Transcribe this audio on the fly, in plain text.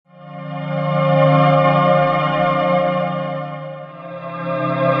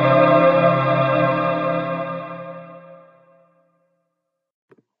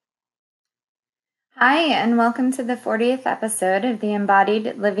and welcome to the 40th episode of the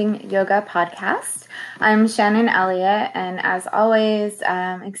Embodied Living Yoga podcast. I'm Shannon Elliott, and as always,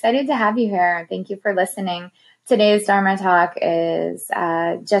 I'm excited to have you here. Thank you for listening. Today's Dharma talk is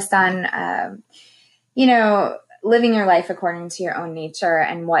just on, living your life according to your own nature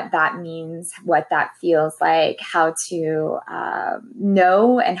and what that means, what that feels like, how to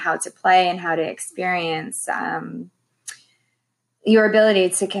know and how to play and how to experience your ability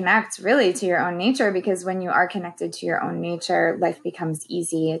to connect really to your own nature, because when you are connected to your own nature, life becomes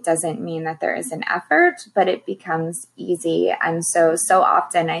easy. It doesn't mean that there is an effort, but it becomes easy. And so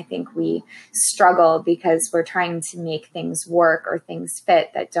often I think we struggle because we're trying to make things work or things fit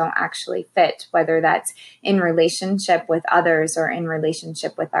that don't actually fit, whether that's in relationship with others or in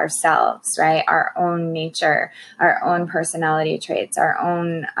relationship with ourselves, right? Our own nature, our own personality traits, our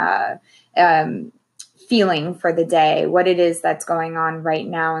own, feeling for the day, what it is that's going on right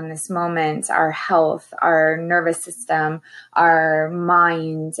now in this moment, our health, our nervous system, our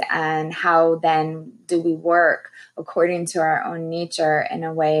mind, and how then do we work according to our own nature in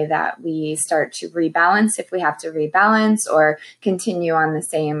a way that we start to rebalance if we have to rebalance or continue on the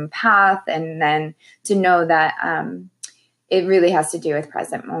same path. And then to know that, it really has to do with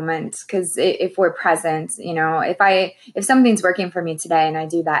present moment, because if we're present, if something's working for me today and I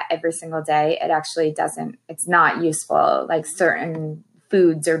do that every single day, it's not useful, like certain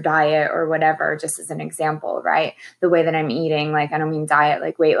foods or diet or whatever, just as an example, right? The way that I'm eating, like, I don't mean diet,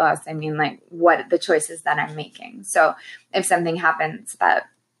 like weight loss. I mean, like what the choices that I'm making. So if something happens that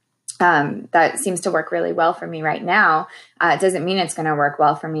seems to work really well for me right now, it doesn't mean it's going to work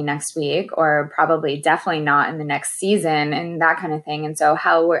well for me next week, or probably definitely not in the next season, and that kind of thing. And so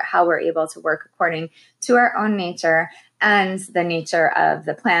how we're able to work according to our own nature and the nature of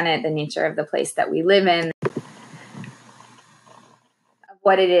the planet, the nature of the place that we live in,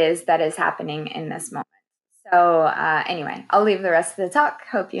 what it is that is happening in this moment. So anyway, I'll leave the rest of the talk.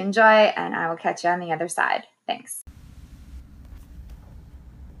 Hope you enjoy, and I will catch you on the other side. Thanks.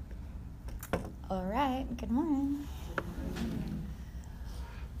 All right, good morning.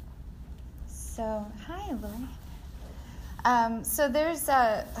 So, hi, Lily. So there's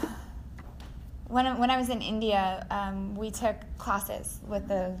when I was in India, we took classes with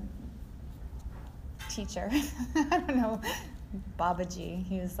the teacher. I don't know, Babaji.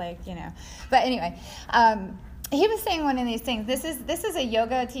 He was like, But anyway, he was saying one of these things. This is a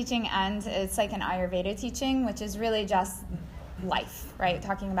yoga teaching, and it's like an Ayurveda teaching, which is really just life, right?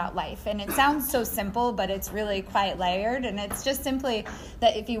 Talking about life. And it sounds so simple, but it's really quite layered. And it's just simply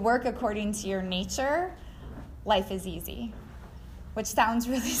that if you work according to your nature, life is easy, which sounds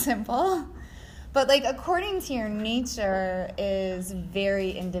really simple. But like according to your nature is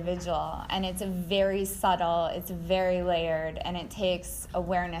very individual, and it's very subtle, it's very layered, and it takes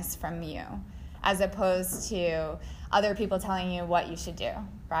awareness from you as opposed to other people telling you what you should do,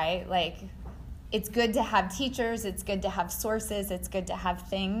 right? Like, it's good to have teachers, it's good to have sources, it's good to have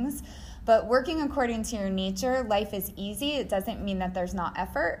things, but working according to your nature, life is easy. It doesn't mean that there's not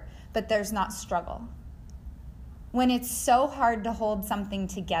effort, but there's not struggle. When it's so hard to hold something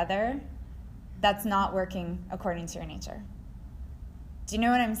together, that's not working according to your nature. Do you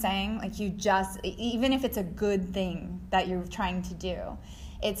know what I'm saying? Like, even if it's a good thing that you're trying to do,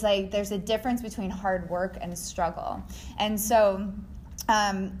 it's like there's a difference between hard work and struggle. And so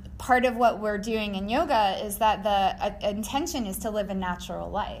part of what we're doing in yoga is that the intention is to live a natural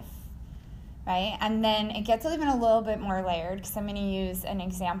life, right? And then it gets even a little bit more layered, because I'm going to use an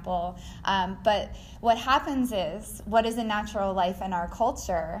example. But what happens is, what is a natural life in our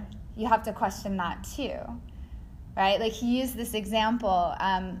culture? You have to question that too, right? Like, he used this example.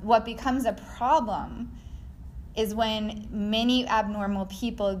 What becomes a problem is when many abnormal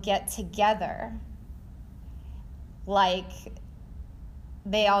people get together, like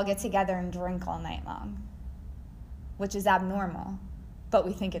they all get together and drink all night long, which is abnormal, but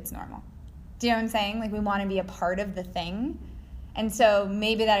we think it's normal. Do you know what I'm saying? Like, we want to be a part of the thing. And so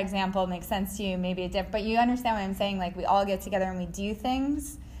maybe that example makes sense to you, maybe it didn't, but you understand what I'm saying? Like, we all get together and we do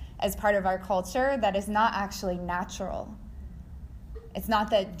things as part of our culture that is not actually natural. It's not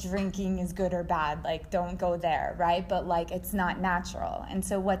that drinking is good or bad, like, don't go there, right? But like, it's not natural. And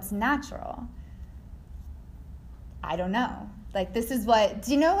so what's natural? I don't know. Like, do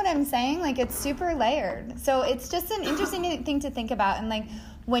you know what I'm saying? Like, it's super layered. So it's just an interesting thing to think about. And like,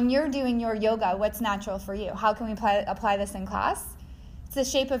 when you're doing your yoga, what's natural for you? How can we apply this in class? It's the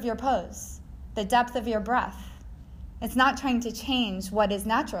shape of your pose, the depth of your breath. It's not trying to change what is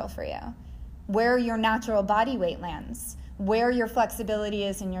natural for you, where your natural body weight lands, where your flexibility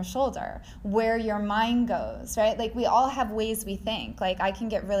is in your shoulder, where your mind goes, right? Like we all have ways we think. Like I can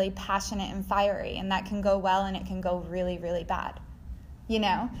get really passionate and fiery, and that can go well and it can go really, really bad, you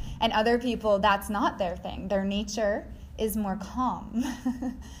know? And other people, that's not their thing. Their nature is more calm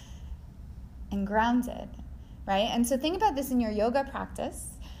and grounded, right? And so think about this in your yoga practice.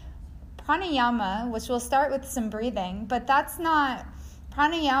 Pranayama, which will start with some breathing, but that's not...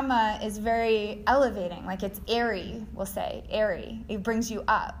 Pranayama is very elevating, like it's airy, we'll say, airy. It brings you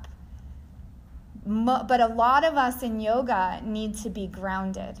up. But a lot of us in yoga need to be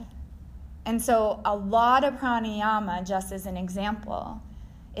grounded. And so a lot of pranayama, just as an example,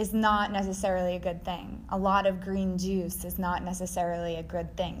 is not necessarily a good thing. A lot of green juice is not necessarily a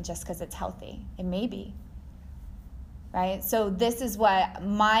good thing just because it's healthy. It may be. Right? So this is what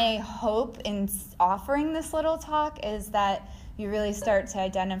my hope in offering this little talk is, that you really start to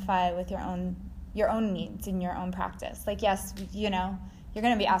identify with your own needs in your own practice. Like, yes, you know, you're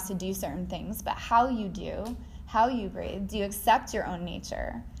going to be asked to do certain things, but how you do, how you breathe, do you accept your own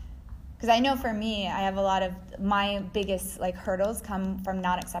nature? Because I know for me, I have a lot of my biggest hurdles come from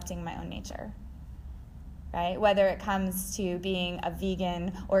not accepting my own nature. Right? Whether it comes to being a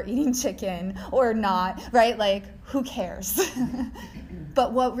vegan or eating chicken or not, right? Like, who cares?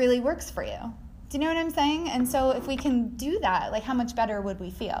 But what really works for you? Do you know what I'm saying? And so if we can do that, like how much better would we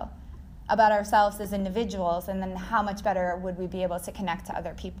feel about ourselves as individuals, and then how much better would we be able to connect to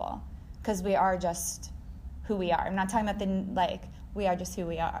other people? Because we are just who we are. I'm not talking about we are just who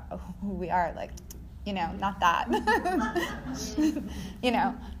we are, like, you know, not that. You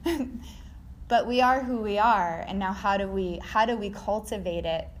know. But we are who we are, and now how do we cultivate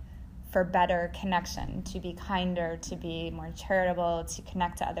it for better connection, to be kinder, to be more charitable, to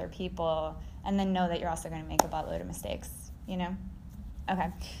connect to other people, and then know that you're also going to make a buttload of mistakes, you know? Okay,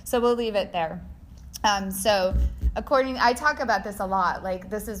 so we'll leave it there. So I talk about this a lot. Like,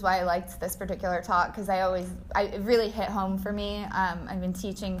 this is why I liked this particular talk, because it really hit home for me. I've been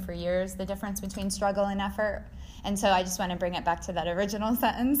teaching for years the difference between struggle and effort. And so I just want to bring it back to that original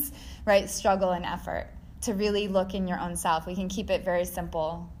sentence, right? Struggle and effort. To really look in your own self. We can keep it very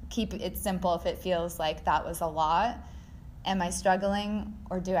simple. Keep it simple if it feels like that was a lot. Am I struggling,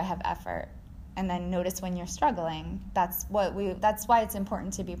 or do I have effort? And then notice when you're struggling. That's why it's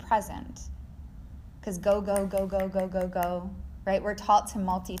important to be present. Because go, right? We're taught to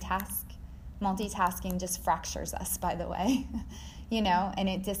multitask. Multitasking just fractures us, by the way, you know, and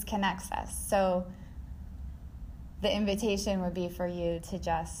it disconnects us. So the invitation would be for you to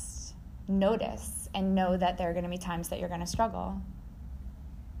just notice and know that there are going to be times that you're going to struggle.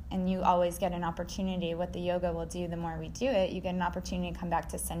 And you always get an opportunity. What the yoga will do, the more we do it, you get an opportunity to come back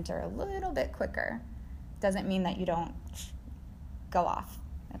to center a little bit quicker. Doesn't mean that you don't go off,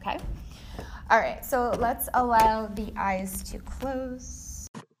 okay? All right, so let's allow the eyes to close.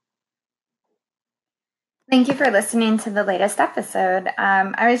 Thank you for listening to the latest episode.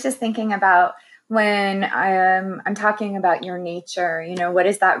 I was just thinking about when I'm talking about your nature, you know, what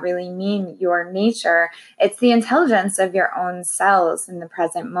does that really mean, your nature? It's the intelligence of your own cells in the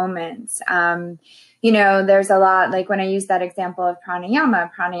present moment. You know, there's a lot, like when I use that example of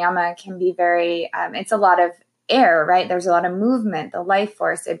pranayama can be very, it's a lot of air, right? There's a lot of movement, the life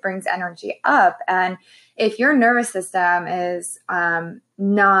force, it brings energy up. And if your nervous system is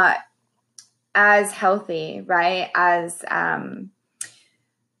not as healthy, right,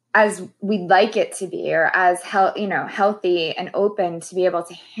 as we'd like it to be, or as healthy and open to be able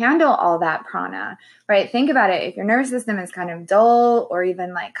to handle all that prana, right? Think about it. If your nervous system is kind of dull or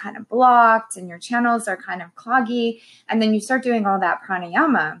even like kind of blocked and your channels are kind of cloggy, and then you start doing all that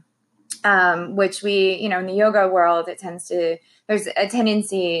pranayama, which we, you know, in the yoga world, there's a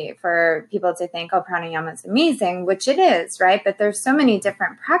tendency for people to think, oh, pranayama is amazing, which it is, right? But there's so many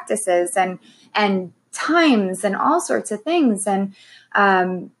different practices and times and all sorts of things. And,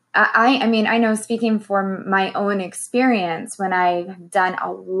 I mean, I know, speaking from my own experience, when I've done a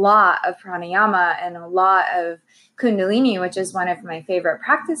lot of pranayama and a lot of kundalini, which is one of my favorite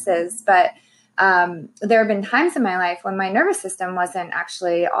practices, but there have been times in my life when my nervous system wasn't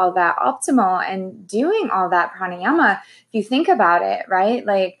actually all that optimal, and doing all that pranayama, if you think about it, right?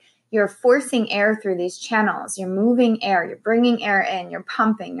 Like, you're forcing air through these channels, you're moving air, you're bringing air in, you're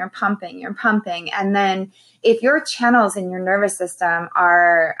pumping. And then if your channels in your nervous system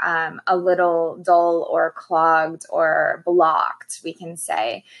are a little dull or clogged or blocked, we can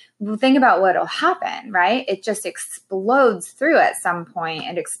say, think about what'll happen, right? It just explodes through at some point.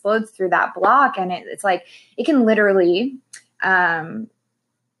 It explodes through that block. And it's like, it can literally,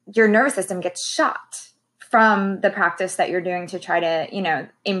 your nervous system gets shot from the practice that you're doing to try to,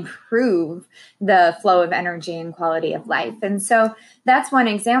 improve the flow of energy and quality of life. And so that's one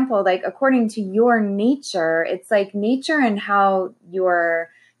example, like according to your nature, it's like nature and how you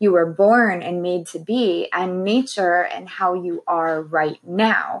were born and made to be, and nature and how you are right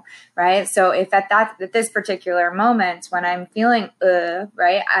now, right? So if at this particular moment when I'm feeling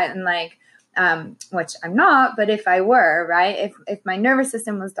right, I'm like, which I'm not, but if I were, right, if my nervous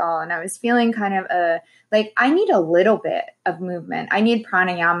system was dull and I was feeling kind of like I need a little bit of movement, I need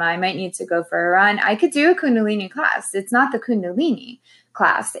pranayama, I might need to go for a run, I could do a Kundalini class. It's not the Kundalini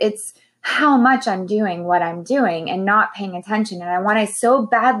class, it's how much I'm doing what I'm doing and not paying attention. And I want to so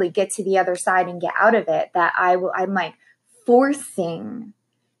badly get to the other side and get out of it that I'm like forcing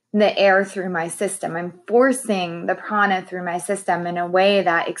the air through my system. I'm forcing the prana through my system in a way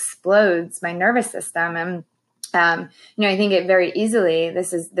that explodes my nervous system. And I think it very easily,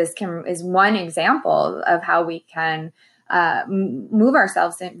 this is one example of how we can move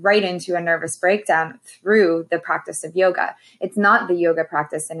ourselves right into a nervous breakdown through the practice of yoga. It's not the yoga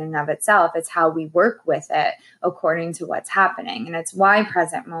practice in and of itself. It's how we work with it according to what's happening. And it's why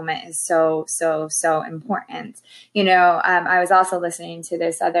present moment is so, so, so important. I was also listening to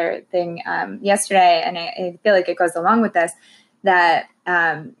this other thing yesterday, and I feel like it goes along with this, that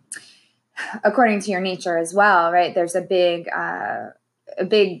according to your nature as well, right? There's a big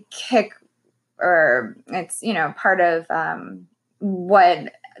kick, or it's, part of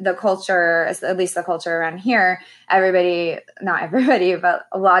what the culture, at least the culture around here, not everybody, but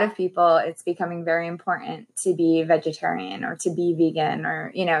a lot of people, it's becoming very important to be vegetarian or to be vegan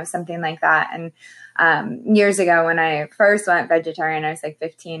or, something like that. And years ago when I first went vegetarian, I was like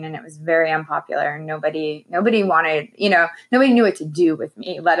 15 and it was very unpopular. And nobody wanted, nobody knew what to do with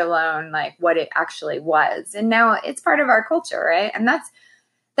me, let alone like what it actually was. And now it's part of our culture, right? And that's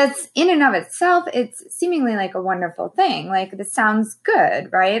in and of itself, it's seemingly like a wonderful thing. Like this sounds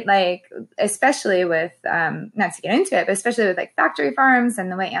good, right? Like, especially with, not to get into it, but especially with like factory farms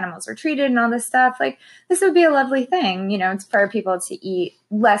and the way animals are treated and all this stuff, like this would be a lovely thing, for people to eat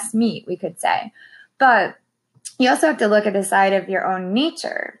less meat, we could say. But you also have to look at the side of your own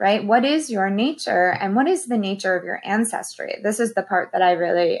nature, right? What is your nature and what is the nature of your ancestry? This is the part that I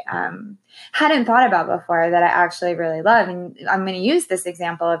really hadn't thought about before that I actually really love. And I'm going to use this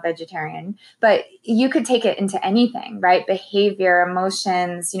example of vegetarian, but you could take it into anything, right? Behavior,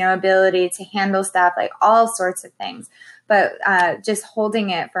 emotions, ability to handle stuff, like all sorts of things. But just holding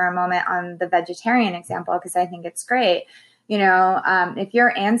it for a moment on the vegetarian example, because I think it's great. If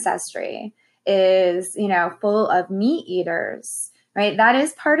your ancestry is, full of meat eaters, right? That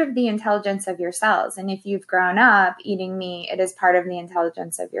is part of the intelligence of your cells. And if you've grown up eating meat, it is part of the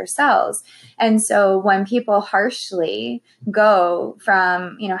intelligence of your cells. And so when people harshly go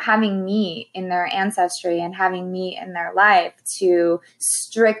from, having meat in their ancestry and having meat in their life to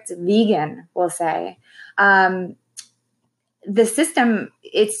strict vegan, we'll say, the system,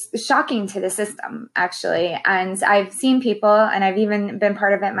 it's shocking to the system, actually. And I've seen people, and I've even been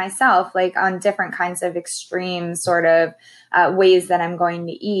part of it myself, like on different kinds of extreme sort of ways that I'm going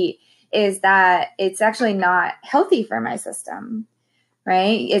to eat, is that it's actually not healthy for my system,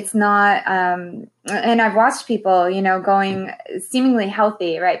 right? It's not, and I've watched people, going seemingly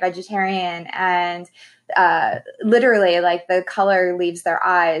healthy, right? Vegetarian, and literally like the color leaves their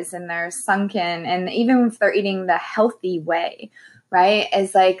eyes and they're sunken. And even if they're eating the healthy way, right?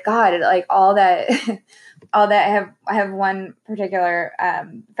 It's like, God, like all that, I have one particular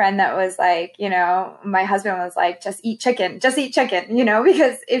friend that was like, my husband was like, just eat chicken, because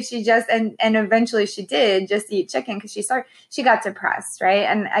if she just, and eventually she did just eat chicken because she got depressed, right?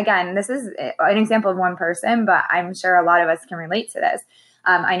 And again, this is an example of one person, but I'm sure a lot of us can relate to this.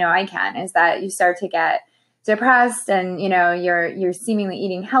 I know I can, is that you start to get depressed and, you're seemingly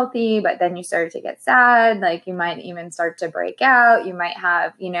eating healthy, but then you start to get sad. Like you might even start to break out. You might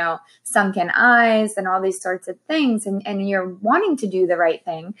have, sunken eyes and all these sorts of things. And you're wanting to do the right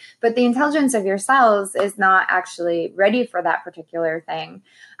thing, but the intelligence of your cells is not actually ready for that particular thing.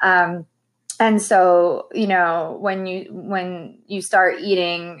 And so, when you start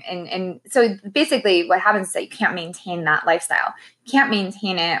eating and so basically what happens is that you can't maintain that lifestyle, you can't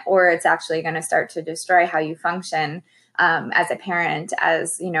maintain it, or it's actually going to start to destroy how you function as a parent,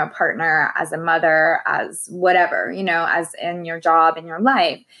 as, partner, as a mother, as whatever, as in your job, in your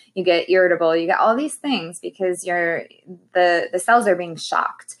life. You get irritable, you get all these things because the cells are being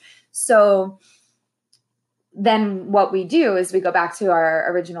shocked. So then what we do is we go back to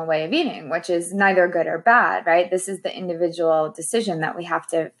our original way of eating, which is neither good or bad, right? This is the individual decision that we have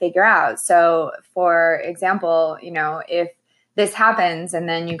to figure out. So for example, if this happens and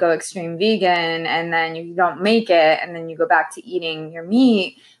then you go extreme vegan and then you don't make it and then you go back to eating your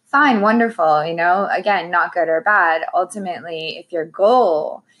meat, fine, wonderful, you know, again, not good or bad. Ultimately, if your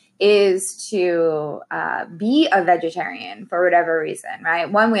goal is to be a vegetarian for whatever reason,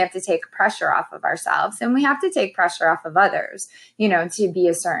 right? One, we have to take pressure off of ourselves, and we have to take pressure off of others, you know, to be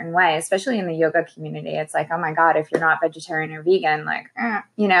a certain way, especially in the yoga community. It's like, oh my God, if you're not vegetarian or vegan, like,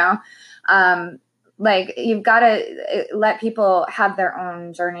 you know, like you've got to let people have their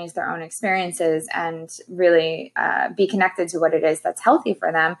own journeys, their own experiences, and really be connected to what it is that's healthy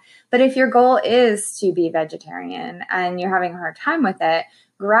for them. But if your goal is to be vegetarian and you're having a hard time with it,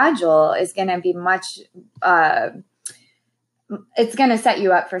 gradual is going to be much, it's going to set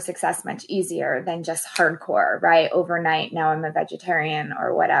you up for success much easier than just hardcore, right? Overnight, now I'm a vegetarian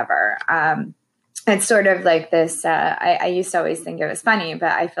or whatever. It's sort of like this, I used to always think it was funny,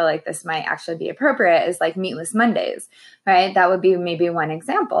 but I feel like this might actually be appropriate, is like Meatless Mondays, right? That would be maybe one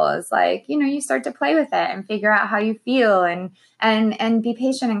example, is like, you know, you start to play with it and figure out how you feel and be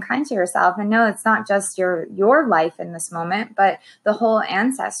patient and kind to yourself. And no, it's not just your life in this moment, but the whole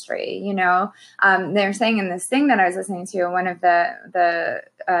ancestry, you know. They're saying in this thing that I was listening to, one of the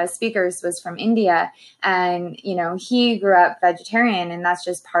speakers was from India, and, you know, he grew up vegetarian, and that's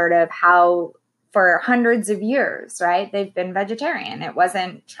just part of how, for hundreds of years, right, they've been vegetarian. It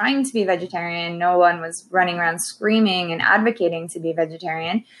wasn't trying to be vegetarian. No one was running around screaming and advocating to be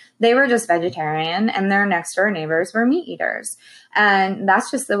vegetarian. They were just vegetarian, and their next door neighbors were meat eaters. And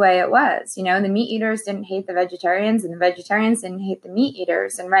that's just the way it was. You know, the meat eaters didn't hate the vegetarians, and the vegetarians didn't hate the meat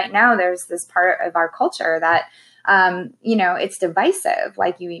eaters. And right now there's this part of our culture that, you know, it's divisive.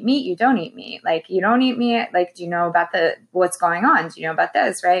 Like, you eat meat, you don't eat meat. Like, you don't eat meat. Like, do you know about what's going on? Do you know about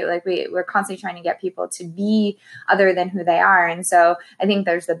this? Right? Like, we're constantly trying to get people to be other than who they are. And so I think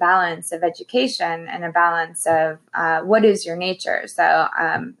there's the balance of education and a balance of what is your nature. So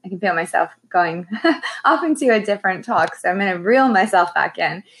I can feel myself going off into a different talk. So I'm going to reel myself back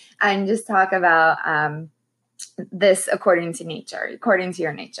in and just talk about this according to nature, according to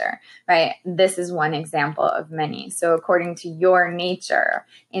your nature, right? This is one example of many. So according to your nature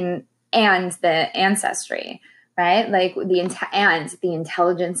and the ancestry, right? Like the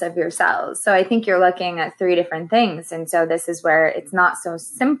intelligence of your cells. So I think you're looking at three different things. And so this is where it's not so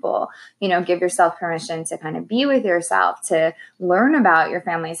simple. You know, give yourself permission to kind of be with yourself, to learn about your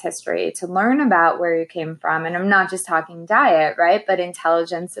family's history, to learn about where you came from. And I'm not just talking diet, right? But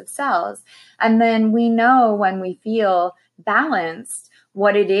intelligence of cells. And then we know when we feel balanced,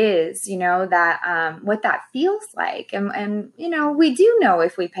 what it is, you know, that, what that feels like. And, you know, we do know,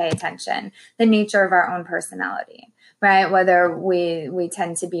 if we pay attention, the nature of our own personality, right? Whether we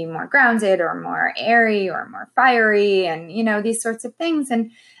tend to be more grounded or more airy or more fiery, and, you know, these sorts of things.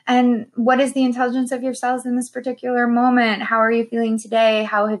 And what is the intelligence of your cells in this particular moment? How are you feeling today?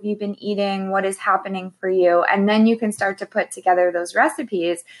 How have you been eating? What is happening for you? And then you can start to put together those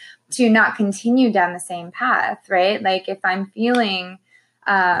recipes to not continue down the same path, right? Like, if I'm feeling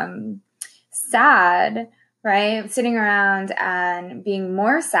sad, right? Sitting around and being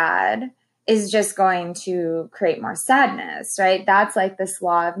more sad is just going to create more sadness, right? That's like this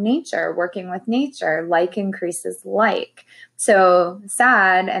law of nature, working with nature. Like increases like. So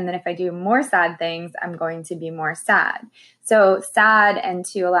sad, and then if I do more sad things, I'm going to be more sad. So sad, and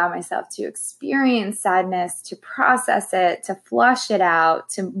to allow myself to experience sadness, to process it, to flush it out,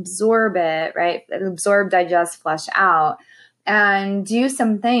 to absorb it, right? Absorb, digest, flush out. And do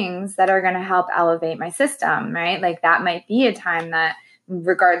some things that are going to help elevate my system, right? Like, that might be a time that,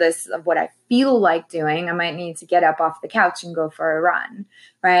 regardless of what I feel like doing, I might need to get up off the couch and go for a run,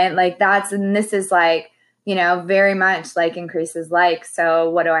 right? Like, and this is like, you know, very much like increases like. So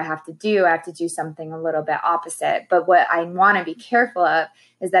what do I have to do? I have to do something a little bit opposite. But what I want to be careful of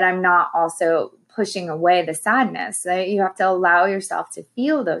is that I'm not also pushing away the sadness. So you have to allow yourself to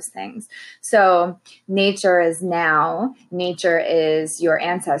feel those things. So nature is now, nature is your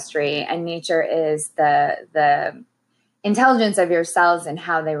ancestry, and nature is the intelligence of your cells and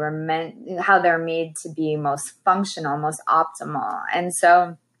how they're made to be most functional, most optimal. And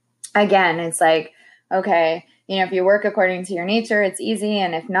so again, it's like, okay, you know, if you work according to your nature, it's easy.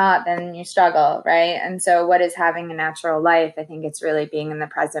 And if not, then you struggle, right? And so what is having a natural life? I think it's really being in the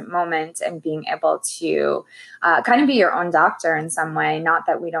present moment and being able to kind of be your own doctor in some way. Not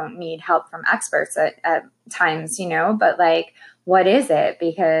that we don't need help from experts at times, you know, but like, what is it?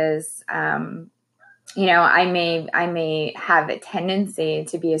 Because, you know, I may have a tendency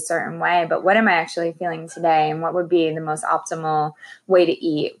to be a certain way, but what am I actually feeling today? And what would be the most optimal way to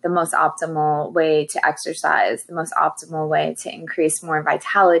eat, the most optimal way to exercise, the most optimal way to increase more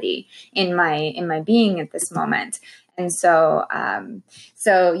vitality in my being at this moment? so I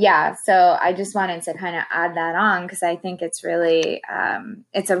just wanted to kind of add that on because I think it's really,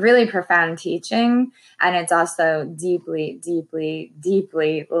 it's a really profound teaching, and it's also deeply, deeply,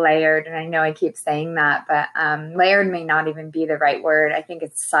 deeply layered. And I know I keep saying that, but layered may not even be the right word. I think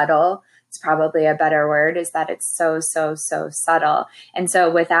it's subtle. It's probably a better word, is that it's so, so, so subtle. And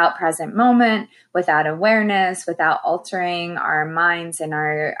so without present moment, without awareness, without altering our minds and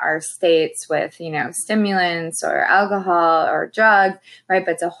our states with, stimulants or alcohol or drugs, right?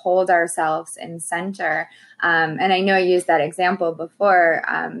 But to hold ourselves in center. And I know I used that example before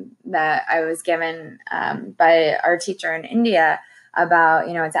that I was given by our teacher in India about,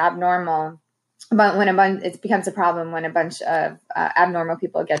 it's abnormal. But it becomes a problem when a bunch of abnormal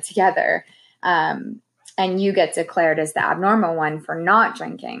people get together, and you get declared as the abnormal one for not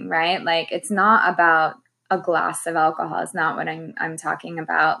drinking, right? Like, it's not about a glass of alcohol. It's not what I'm talking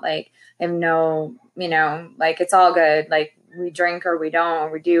about. Like, I have no, like, it's all good. Like, we drink or we don't,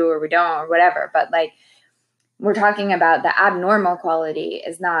 or we do or we don't, or whatever. But like, we're talking about the abnormal quality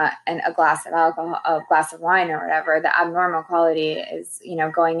is not a glass of alcohol, a glass of wine or whatever. The abnormal quality is,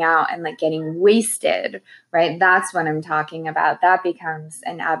 going out and like getting wasted, right? That's what I'm talking about. That becomes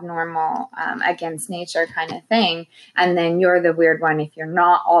an abnormal, against nature kind of thing. And then you're the weird one if you're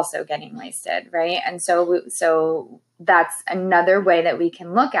not also getting wasted, right? And so that's another way that we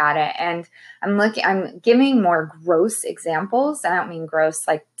can look at it. And I'm giving more gross examples. I don't mean gross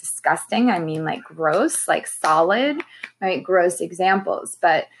like disgusting. I mean like gross, like solid, right? Gross examples.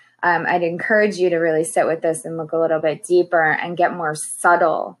 But I'd encourage you to really sit with this and look a little bit deeper and get more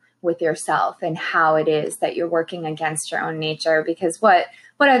subtle with yourself and how it is that you're working against your own nature. Because what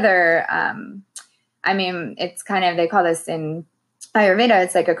other, it's kind of, they call this in Ayurveda,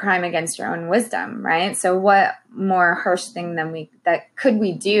 it's like a crime against your own wisdom, right? So what more harsh thing could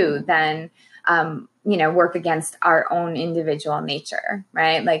we do than, work against our own individual nature,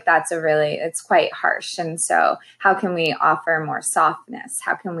 right? Like, it's quite harsh. And so how can we offer more softness?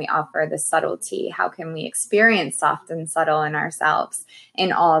 How can we offer the subtlety? How can we experience soft and subtle in ourselves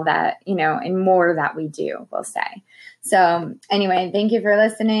in all that, in more that we do, we'll say. So anyway, thank you for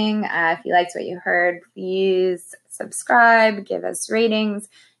listening. If you liked what you heard, please subscribe, give us ratings.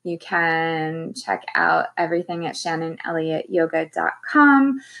 You can check out everything at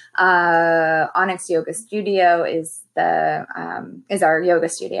shannonelliottyoga.com. Onyx Yoga Studio is our yoga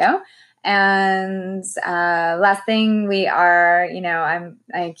studio. And last thing, we are,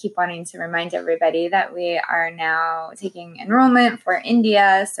 I keep wanting to remind everybody that we are now taking enrollment for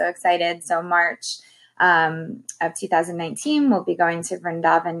India. So excited. So March of 2019, we'll be going to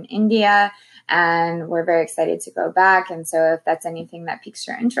Vrindavan, India. And we're very excited to go back. And so if that's anything that piques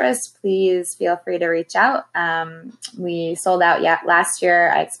your interest, please feel free to reach out. We sold out last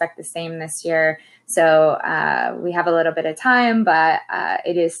year. I expect the same this year. So we have a little bit of time, but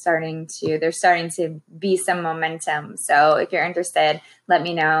there's starting to be some momentum. So if you're interested, let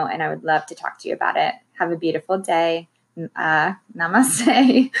me know. And I would love to talk to you about it. Have a beautiful day.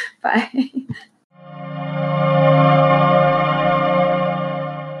 Namaste. Bye.